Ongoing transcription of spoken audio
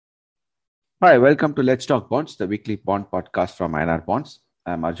Hi, welcome to Let's Talk Bonds, the weekly bond podcast from INR Bonds.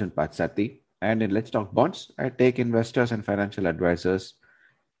 I'm Arjun Patsati, and in Let's Talk Bonds, I take investors and financial advisors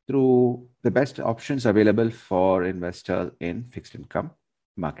through the best options available for investors in fixed income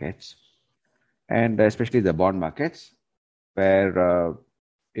markets, and especially the bond markets, where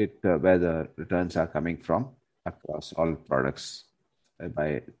where the returns are coming from across all products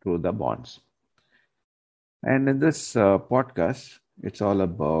by through the bonds. And in this podcast, it's all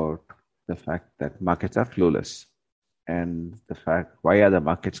about the fact that markets are clueless. And the fact, why are the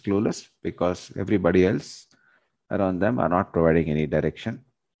markets clueless? Because everybody else around them are not providing any direction.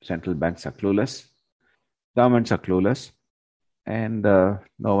 Central banks are clueless, governments are clueless, and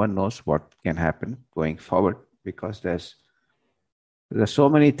no one knows what can happen going forward because there's so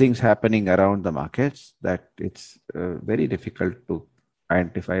many things happening around the markets that it's very difficult to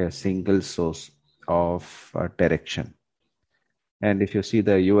identify a single source of direction. And if you see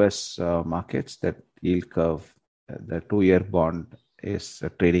the US markets, that yield curve, the 2 year bond is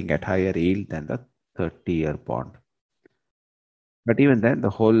trading at higher yield than the 30-year bond. But even then,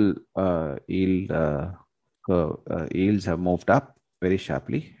 the whole yields have moved up very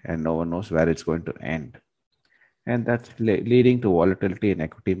sharply, and no one knows where it's going to end. And that's leading to volatility in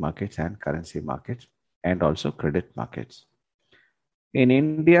equity markets and currency markets, and also credit markets. In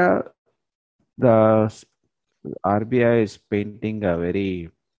India, the RBI is painting a very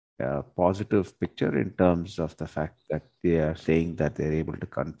positive picture in terms of the fact that they are saying that they're able to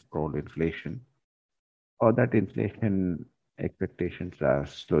control inflation, or that inflation expectations are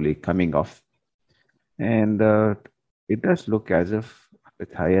slowly coming off. And it does look as if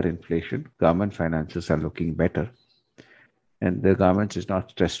with higher inflation, government finances are looking better. And the government is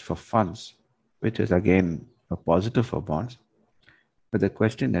not stressed for funds, which is again a positive for bonds. But the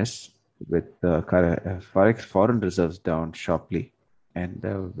question is, with the forex foreign reserves down sharply, and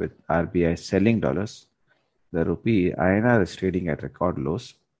with RBI selling dollars, the rupee INR is trading at record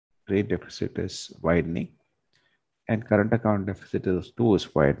lows. Trade deficit is widening, and current account deficit too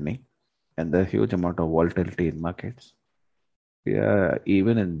is widening, and the huge amount of volatility in markets.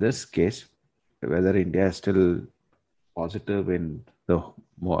 Even in this case, whether India is still positive in the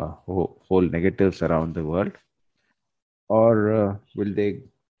whole negatives around the world, or will they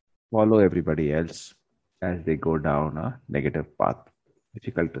follow everybody else as they go down a negative path?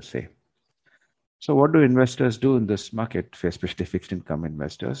 Difficult to say. So, what do investors do in this market, especially fixed income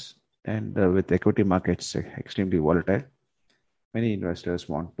investors? And with equity markets extremely volatile, many investors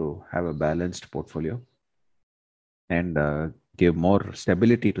want to have a balanced portfolio and give more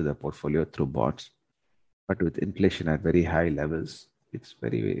stability to the portfolio through bonds. But with inflation at very high levels, it's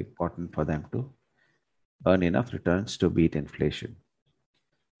very important for them to earn enough returns to beat inflation.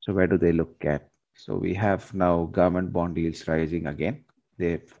 So where do they look at? So we have now government bond yields rising again.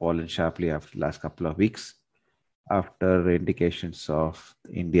 They've fallen sharply after the last couple of weeks after indications of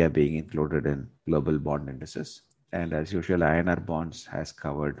India being included in global bond indices. And as usual, INR bonds has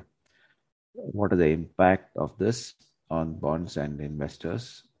covered what is the impact of this on bonds and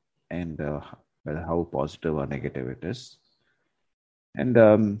investors, and whether how positive or negative it is. And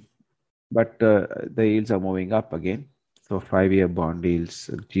but the yields are moving up again. So 5 year bond yields,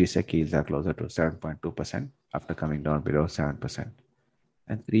 GSEC yields are closer to 7.2% after coming down below 7%.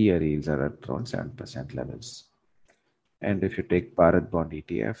 And 3 year yields are at around 7% levels. And if you take Bharat bond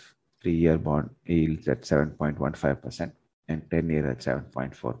ETF, 3 year bond yields at 7.15% and 10 year at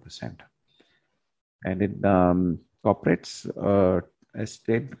 7.4%. And in corporates,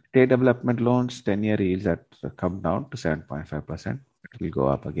 state development loans, 10 year yields have come down to 7.5%. It will go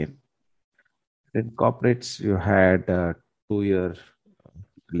up again. In corporates, you had 2 year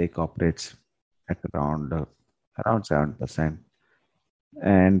lay corporates at around 7%,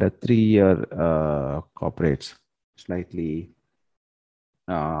 and 3 year corporates slightly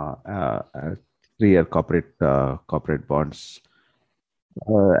 3 year corporate bonds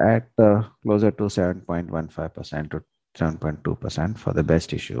at closer to 7.15% to 7.2% for the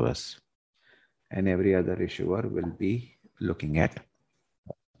best issuers, and every other issuer will be looking at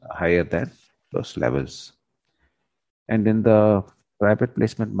higher than those levels. And in the private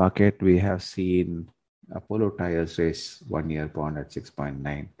placement market, we have seen Apollo Tires raise 1 year bond at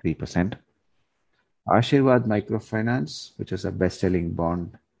 6.93%. Ashirwad Microfinance, which is a best-selling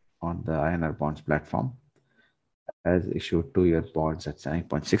bond on the INR Bonds platform, has issued 2 year bonds at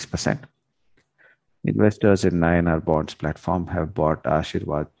 9.6%. Investors in INR Bonds platform have bought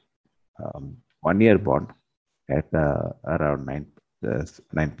Ashirwad 1 year bond at around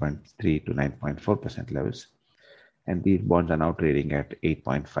 9.3 to 9.4% levels. And these bonds are now trading at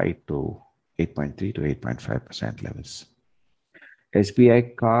 8.5 to 8.3 to 8.5% levels.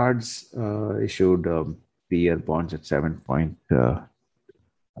 SBI cards issued 3-year bonds at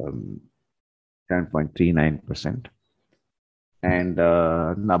 7.39%. And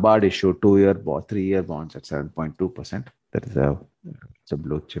NABARD issued 3-year bonds at 7.2%. That is it's a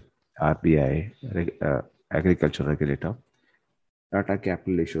blue chip RBI agriculture regulator. Tata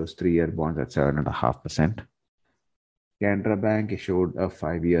Capital issues 3-year bonds at 7.5%. Canara Bank issued a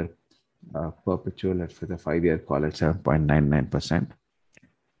 5-year perpetual with a 5-year call at 7.99%.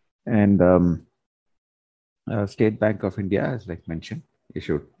 And State Bank of India, as like mentioned,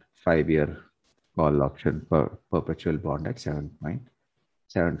 issued 5-year call option perpetual bond at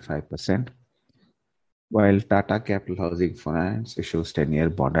 7.75%, while Tata Capital Housing Finance issues 10-year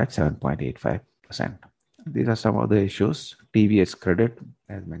bond at 7.85%. These are some of the issues. TVS Credit,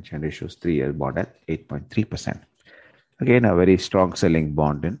 as mentioned, issues 3-year bond at 8.3%. Again, a very strong selling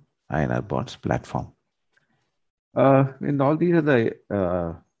bond in INR bonds platform. In all these are the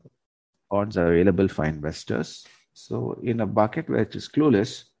bonds are available for investors. So in a market which is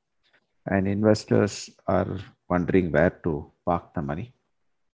clueless and investors are wondering where to park the money,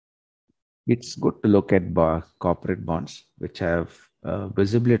 it's good to look at corporate bonds which have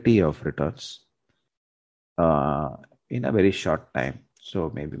visibility of returns in a very short time. So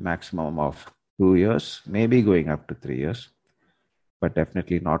maybe maximum of 2 years, maybe going up to 3 years, but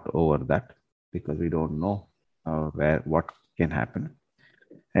definitely not over that because we don't know what can happen.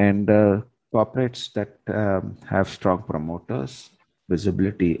 And corporates that have strong promoters,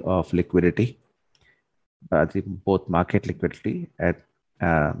 visibility of liquidity, both market liquidity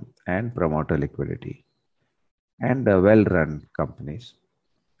and promoter liquidity, and well-run companies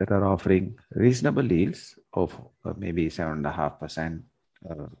that are offering reasonable yields of maybe 7.5%,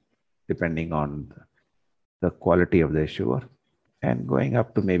 depending on the quality of the issuer, and going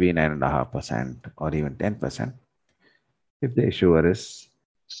up to maybe 9.5% or even 10% if the issuer is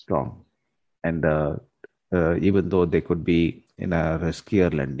strong. And even though they could be in a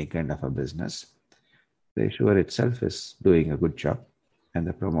riskier lending kind of a business, the issuer itself is doing a good job and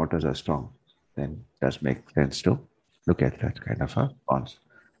the promoters are strong, then it does make sense to look at that kind of a bonds.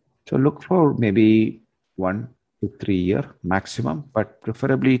 So look for maybe 1 to 3 year maximum, but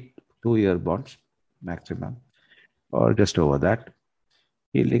preferably 2-year bonds maximum, or just over that,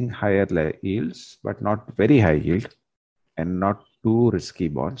 yielding higher yields, but not very high yield and not too risky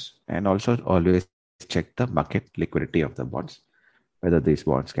bonds. And also always check the market liquidity of the bonds, whether these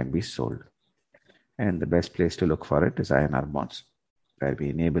bonds can be sold. And the best place to look for it is INR bonds, where we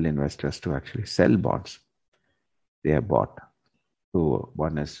enable investors to actually sell bonds they have bought. So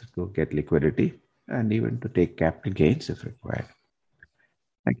one is to get liquidity and even to take capital gains if required.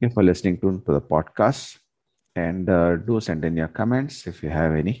 Thank you for listening to the podcast. And do send in your comments if you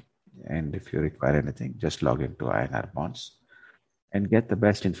have any. And if you require anything, just log into INR bonds and get the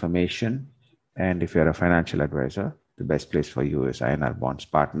best information. And if you're a financial advisor, the best place for you is INR bonds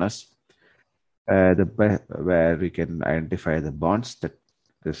partners, where we can identify the bonds that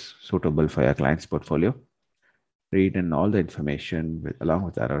is suitable for your client's portfolio. Read in all the information along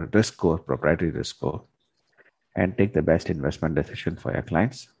with our risk score, proprietary risk score, and take the best investment decision for your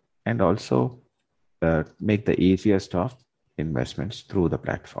clients, and also make the easiest of investments through the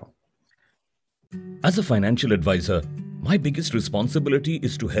platform. As a financial advisor, my biggest responsibility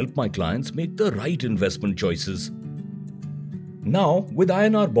is to help my clients make the right investment choices. Now, with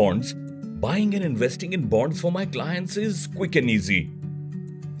INR bonds, buying and investing in bonds for my clients is quick and easy.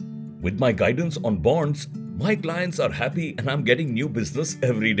 With my guidance on bonds, my clients are happy and I'm getting new business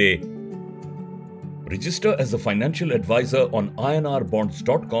every day. Register as a financial advisor on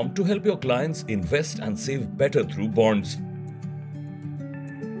inrbonds.com to help your clients invest and save better through bonds.